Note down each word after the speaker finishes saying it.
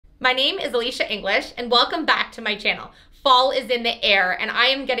My name is Elysia English and welcome back to my channel. Fall is in the air and I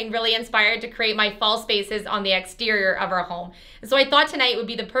am getting really inspired to create my fall spaces on the exterior of our home. And so I thought tonight would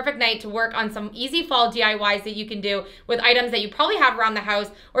be the perfect night to work on some easy fall DIYs that you can do with items that you probably have around the house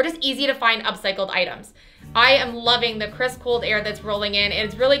or just easy to find upcycled items. I am loving the crisp cold air that's rolling in.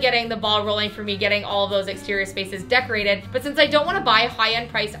 It's really getting the ball rolling for me getting all of those exterior spaces decorated. But since I don't want to buy high-end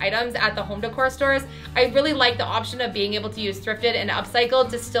priced items at the home decor stores, I really like the option of being able to use thrifted and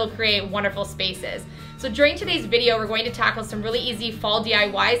upcycled to still create wonderful spaces. So during today's video, we're going to tackle some really easy fall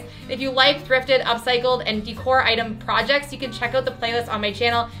DIYs. If you like thrifted, upcycled, and decor item projects, you can check out the playlist on my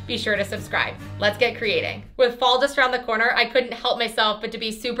channel. Be sure to subscribe. Let's get creating. With fall just around the corner, I couldn't help myself but to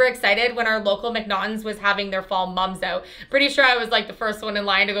be super excited when our local McNaughton's was having their fall mums out. Pretty sure I was like the first one in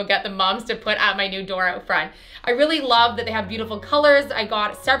line to go get the mums to put at my new door out front. I really love that they have beautiful colors. I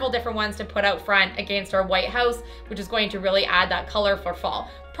got several different ones to put out front against our white house, which is going to really add that color for fall.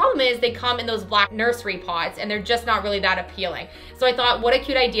 Problem is they come in those black nursery pots and they're just not really that appealing. So I thought what a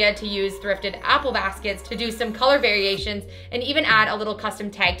cute idea to use thrifted apple baskets to do some color variations and even add a little custom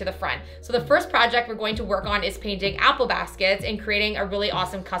tag to the front. So the first project we're going to work on is painting apple baskets and creating a really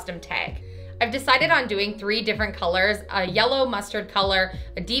awesome custom tag. I've decided on doing 3 different colors, a yellow mustard color,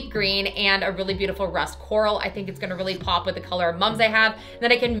 a deep green, and a really beautiful rust coral. I think it's gonna really pop with the color of mums I have. And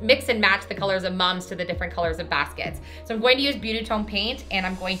then I can mix and match the colors of mums to the different colors of baskets. So I'm going to use Beauty Tone paint and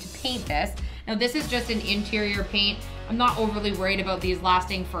I'm going to paint this. Now this is just an interior paint. I'm not overly worried about these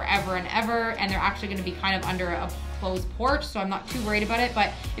lasting forever and ever, and they're actually gonna be kind of under a closed porch, so I'm not too worried about it.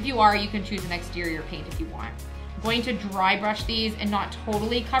 But if you are, you can choose an exterior paint if you want. Going to dry brush these and not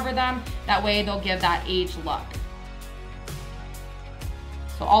totally cover them. That way they'll give that aged look.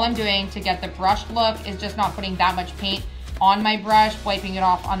 So all I'm doing to get the brushed look is just not putting that much paint on my brush, wiping it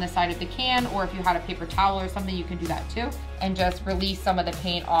off on the side of the can, or if you had a paper towel or something, you can do that too. And just release some of the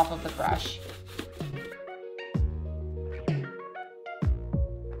paint off of the brush.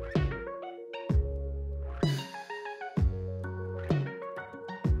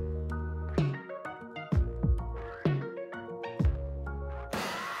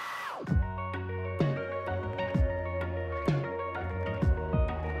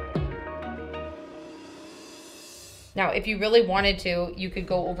 Now, if you really wanted to, you could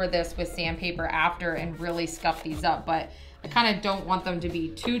go over this with sandpaper after and really scuff these up, but I kind of don't want them to be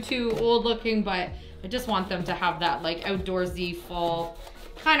too old looking, but I just want them to have that like outdoorsy fall,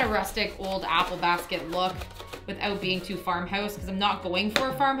 kind of rustic old apple basket look without being too farmhouse, because I'm not going for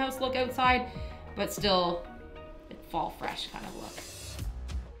a farmhouse look outside, but still fall fresh kind of look.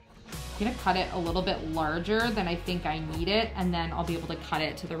 I'm gonna cut it a little bit larger than I think I need it, and then I'll be able to cut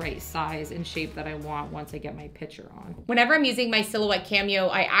it to the right size and shape that I want once I get my picture on. Whenever I'm using my Silhouette Cameo,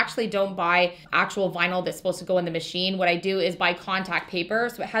 I actually don't buy actual vinyl that's supposed to go in the machine. What I do is buy contact paper,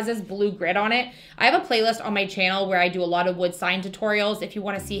 so it has this blue grid on it. I have a playlist on my channel where I do a lot of wood sign tutorials. If you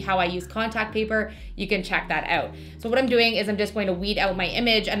wanna see how I use contact paper, you can check that out. So what I'm doing is I'm just going to weed out my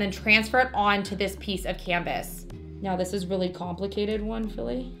image and then transfer it onto this piece of canvas. Now this is really complicated one,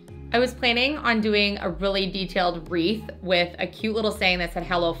 Philly. I was planning on doing a really detailed wreath with a cute little saying that said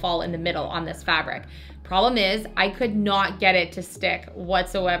 "Hello Fall" in the middle on this fabric. Problem is, I could not get it to stick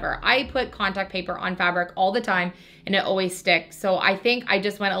whatsoever. I put contact paper on fabric all the time and it always sticks. So I think I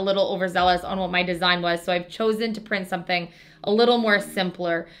just went a little overzealous on what my design was. So I've chosen to print something a little more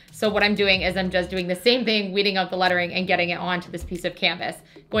simpler. So what I'm doing is I'm just doing the same thing, weeding out the lettering and getting it onto this piece of canvas.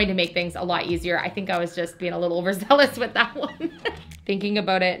 Going to make things a lot easier. I think I was just being a little overzealous with that one. Thinking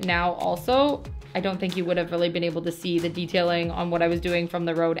about it now also, I don't think you would have really been able to see the detailing on what I was doing from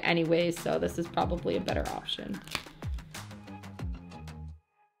the road anyways, so this is probably a better option.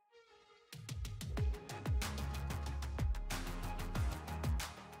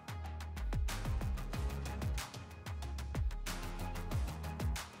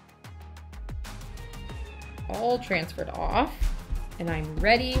 All transferred off, and I'm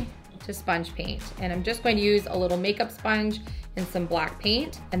ready to sponge paint. And I'm just going to use a little makeup sponge and some black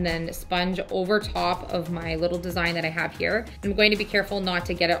paint, and then sponge over top of my little design that I have here. I'm going to be careful not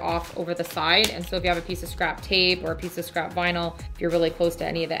to get it off over the side, and so if you have a piece of scrap tape or a piece of scrap vinyl, if you're really close to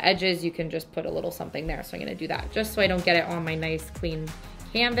any of the edges, you can just put a little something there. So I'm gonna do that just so I don't get it on my nice clean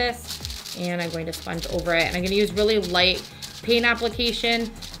canvas, and I'm going to sponge over it. And I'm gonna use really light paint application,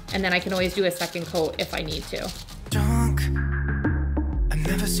 and then I can always do a second coat if I need to. Drunk, I've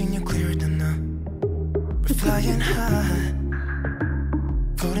never seen you clearer than now. We're flying high,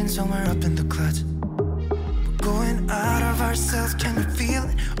 floating somewhere up in the clouds. We're going out of ourselves, can you feel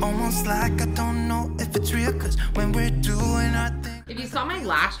it? Almost like I don't know if it's real, cause when we're doing our thing. If you saw my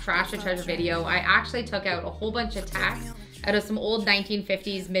last trash or treasure video, I actually took out a whole bunch of tacks out of some old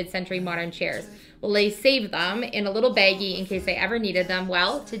 1950s mid-century modern chairs. Well, I saved them in a little baggie in case I ever needed them.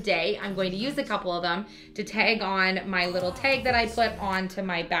 Well, today I'm going to use a couple of them to tag on my little tag that I put onto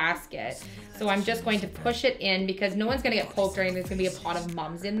my basket. So I'm just going to push it in because no one's gonna get poked or anything. There's gonna be a pot of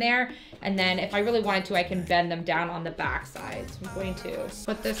mums in there. And then if I really wanted to, I can bend them down on the back side. So I'm going to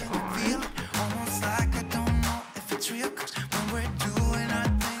put this on.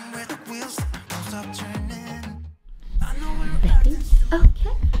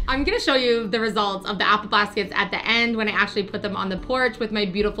 Okay. I'm gonna show you the results of the apple baskets at the end when I actually put them on the porch with my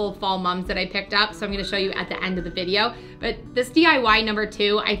beautiful fall mums that I picked up. So I'm gonna show you at the end of the video. But this DIY number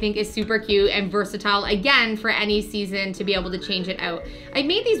 2 I think is super cute and versatile, again, for any season to be able to change it out. I've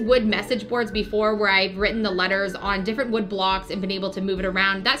made these wood message boards before where I've written the letters on different wood blocks and been able to move it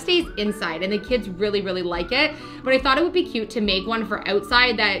around. That stays inside and the kids really, really like it. But I thought it would be cute to make one for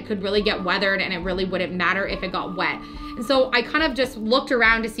outside that could really get weathered and it really wouldn't matter if it got wet. And so I kind of just looked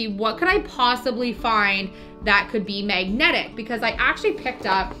around to see what could I possibly find that could be magnetic, because I actually picked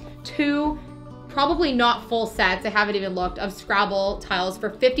up 2, probably not full sets, I haven't even looked, of Scrabble tiles for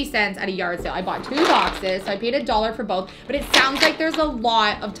 50 cents at a yard sale. I bought 2 boxes, so I paid $1 for both, but it sounds like there's a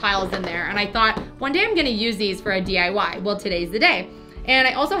lot of tiles in there. And I thought one day I'm gonna use these for a DIY. Well, today's the day. And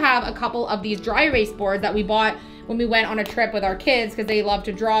I also have a couple of these dry erase boards that we bought when we went on a trip with our kids because they love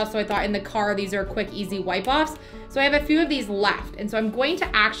to draw. So I thought in the car, these are quick, easy wipe-offs. So I have a few of these left. And so I'm going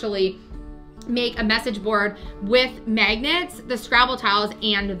to actually make a message board with magnets, the Scrabble tiles,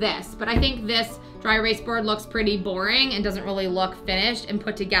 and this. But I think this dry erase board looks pretty boring and doesn't really look finished and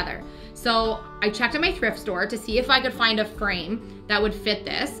put together. So I checked at my thrift store to see if I could find a frame that would fit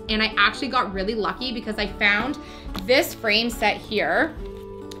this. And I actually got really lucky because I found this frame set here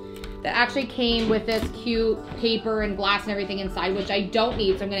that actually came with this cute paper and glass and everything inside, which I don't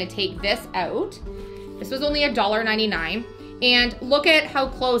need. So I'm gonna take this out. This was only $1.99. And look at how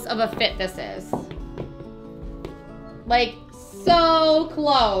close of a fit this is. Like, so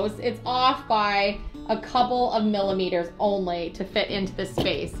close. It's off by a couple of millimeters only to fit into this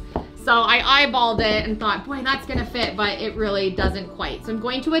space. So I eyeballed it and thought, boy, that's gonna fit, but it really doesn't quite. So I'm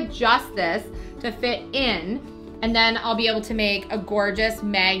going to adjust this to fit in, and then I'll be able to make a gorgeous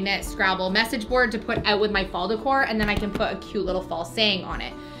magnet Scrabble message board to put out with my fall decor, and then I can put a cute little fall saying on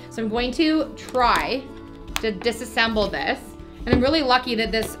it. So I'm going to try to disassemble this. And I'm really lucky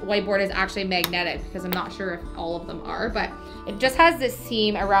that this whiteboard is actually magnetic because I'm not sure if all of them are, but it just has this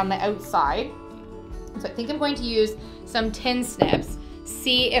seam around the outside. So I think I'm going to use some tin snips,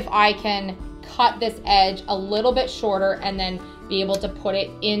 see if I can cut this edge a little bit shorter and then be able to put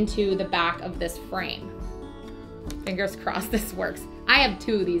it into the back of this frame. Fingers crossed this works. I have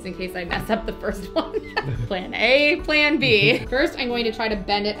 2 of these in case I mess up the first one. Plan A, plan B. First, I'm going to try to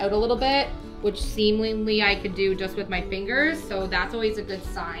bend it out a little bit, which seemingly I could do just with my fingers. So that's always a good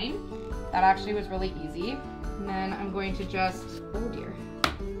sign. That actually was really easy. And then I'm going to just, oh dear.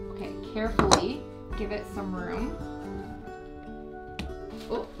 Okay, carefully give it some room.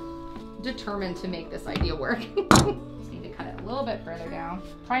 Oh, determined to make this idea work. Just need to cut it a little bit further down.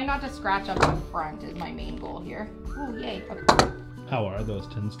 Trying not to scratch up the front is my main goal here. Oh, yay. Okay. How are those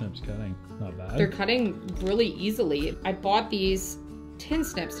tin snips cutting? Not bad. They're cutting really easily. I bought these tin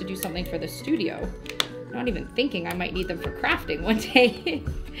snips to do something for the studio. Not even thinking I might need them for crafting one day.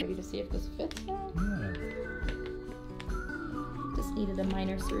 Ready to see if this fits now? Yeah. Just needed a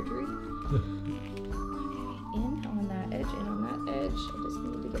minor surgery. In on that edge, in on that edge. I just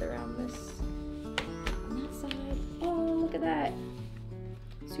need to get around this on that side. Oh, look at that.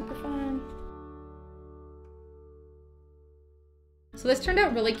 Super fun. So this turned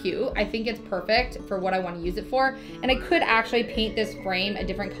out really cute. I think it's perfect for what I want to use it for. And I could actually paint this frame a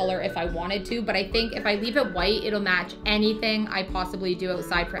different color if I wanted to, but I think if I leave it white, it'll match anything I possibly do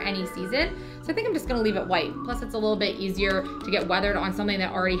outside for any season. So I think I'm just gonna leave it white. Plus it's a little bit easier to get weathered on something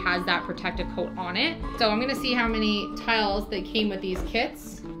that already has that protective coat on it. So I'm gonna see how many tiles that came with these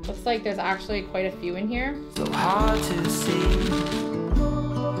kits. Looks like there's actually quite a few in here. So hard to see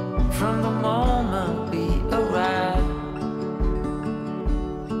from the moment we arrive.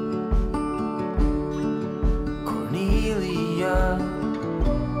 Elysia,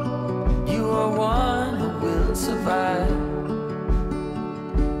 you are one who will survive.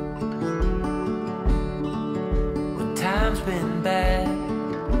 When time's been bad,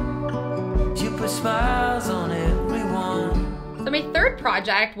 you put smiles on everyone. So my third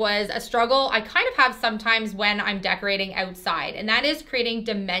project was a struggle I kind of have sometimes when I'm decorating outside, and that is creating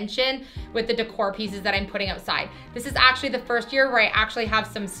dimension with the decor pieces that I'm putting outside. This is actually the first year where I actually have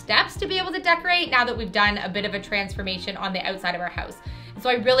some steps to be able to decorate now that we've done a bit of a transformation on the outside of our house. So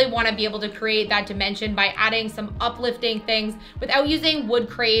I really want to be able to create that dimension by adding some uplifting things without using wood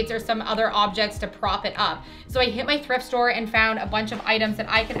crates or some other objects to prop it up. So I hit my thrift store and found a bunch of items that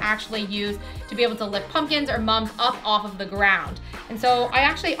I can actually use to be able to lift pumpkins or mums up off of the ground. And so I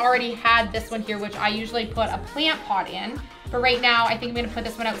actually already had this one here, which I usually put a plant pot in. But right now, I think I'm gonna put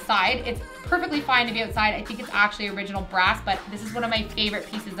this one outside. It's perfectly fine to be outside. I think it's actually original brass, but this is one of my favorite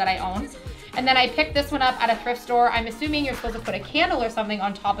pieces that I own. And then I picked this one up at a thrift store. I'm assuming you're supposed to put a candle or something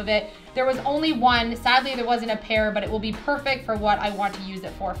on top of it. There was only one. Sadly, there wasn't a pair, but it will be perfect for what I want to use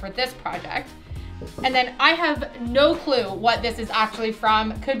it for this project. And then I have no clue what this is actually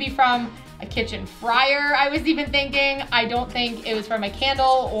from. Could be from a kitchen fryer, I was even thinking. I don't think it was from a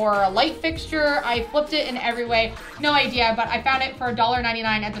candle or a light fixture. I flipped it in every way, no idea, but I found it for $1.99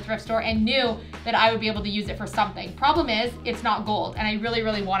 at the thrift store and knew that I would be able to use it for something. Problem is, it's not gold, and I really,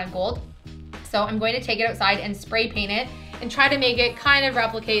 really wanted gold. So I'm going to take it outside and spray paint it and try to make it kind of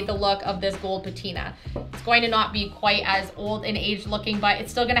replicate the look of this gold patina. It's going to not be quite as old and aged looking, but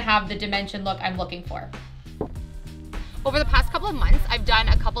it's still gonna have the dimension look I'm looking for. Over the past couple of months, I've done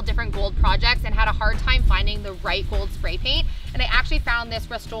a couple different gold projects and had a hard time finding the right gold spray paint. And I actually found this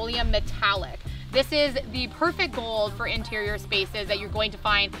Rust-Oleum Metallic. This is the perfect gold for interior spaces that you're going to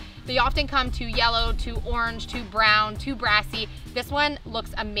find. They often come too yellow, too orange, too brown, too brassy. This one looks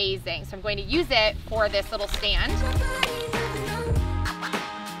amazing. So I'm going to use it for this little stand.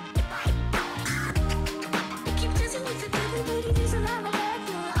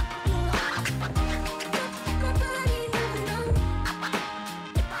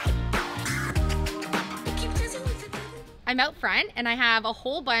 I'm out front and I have a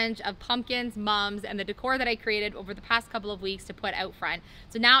whole bunch of pumpkins, mums, and the decor that I created over the past couple of weeks to put out front.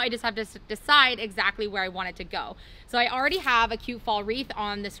 So now I just have to decide exactly where I want it to go. So I already have a cute fall wreath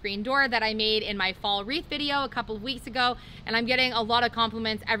on the screen door that I made in my fall wreath video a couple of weeks ago, and I'm getting a lot of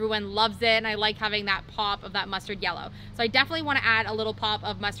compliments. Everyone loves it, and I like having that pop of that mustard yellow. So I definitely want to add a little pop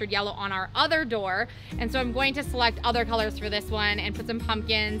of mustard yellow on our other door, and so I'm going to select other colors for this one and put some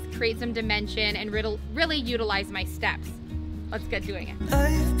pumpkins, create some dimension, and really utilize my steps. Let's get doing it.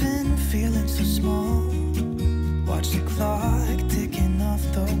 I've been feeling so small. Watch the clock ticking off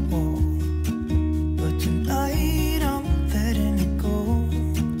the wall. But tonight I'm letting it go.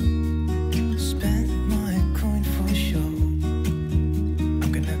 Spend my coin for sure.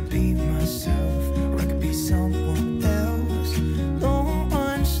 I'm gonna be myself, or I could be someone else. No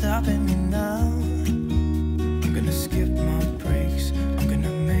one's stopping me now. I'm gonna skip my breaks. I'm gonna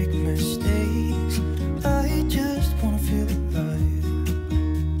make mistakes. I just wanna feel it.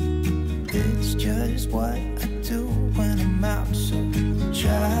 It's just what I do when I'm out, so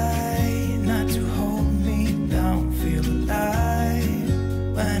try not to hold me down. Feel alive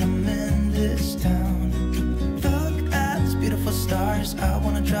when I'm in this town. Look at these beautiful stars. I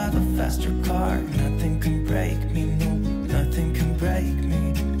wanna drive a faster car. Nothing can break me, no, nothing can break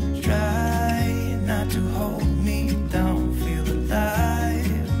me. Try not to hold me down. Feel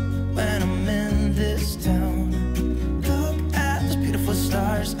alive when I'm in this town.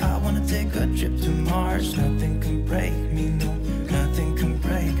 Stars, I wanna take a trip to Mars. Nothing can break me, no, nothing can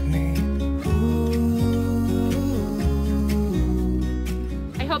break me. Ooh.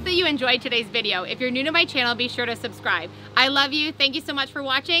 I hope that you enjoyed today's video. If you're new to my channel, be sure to subscribe. I love you. Thank you so much for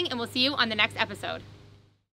watching, and we'll see you on the next episode.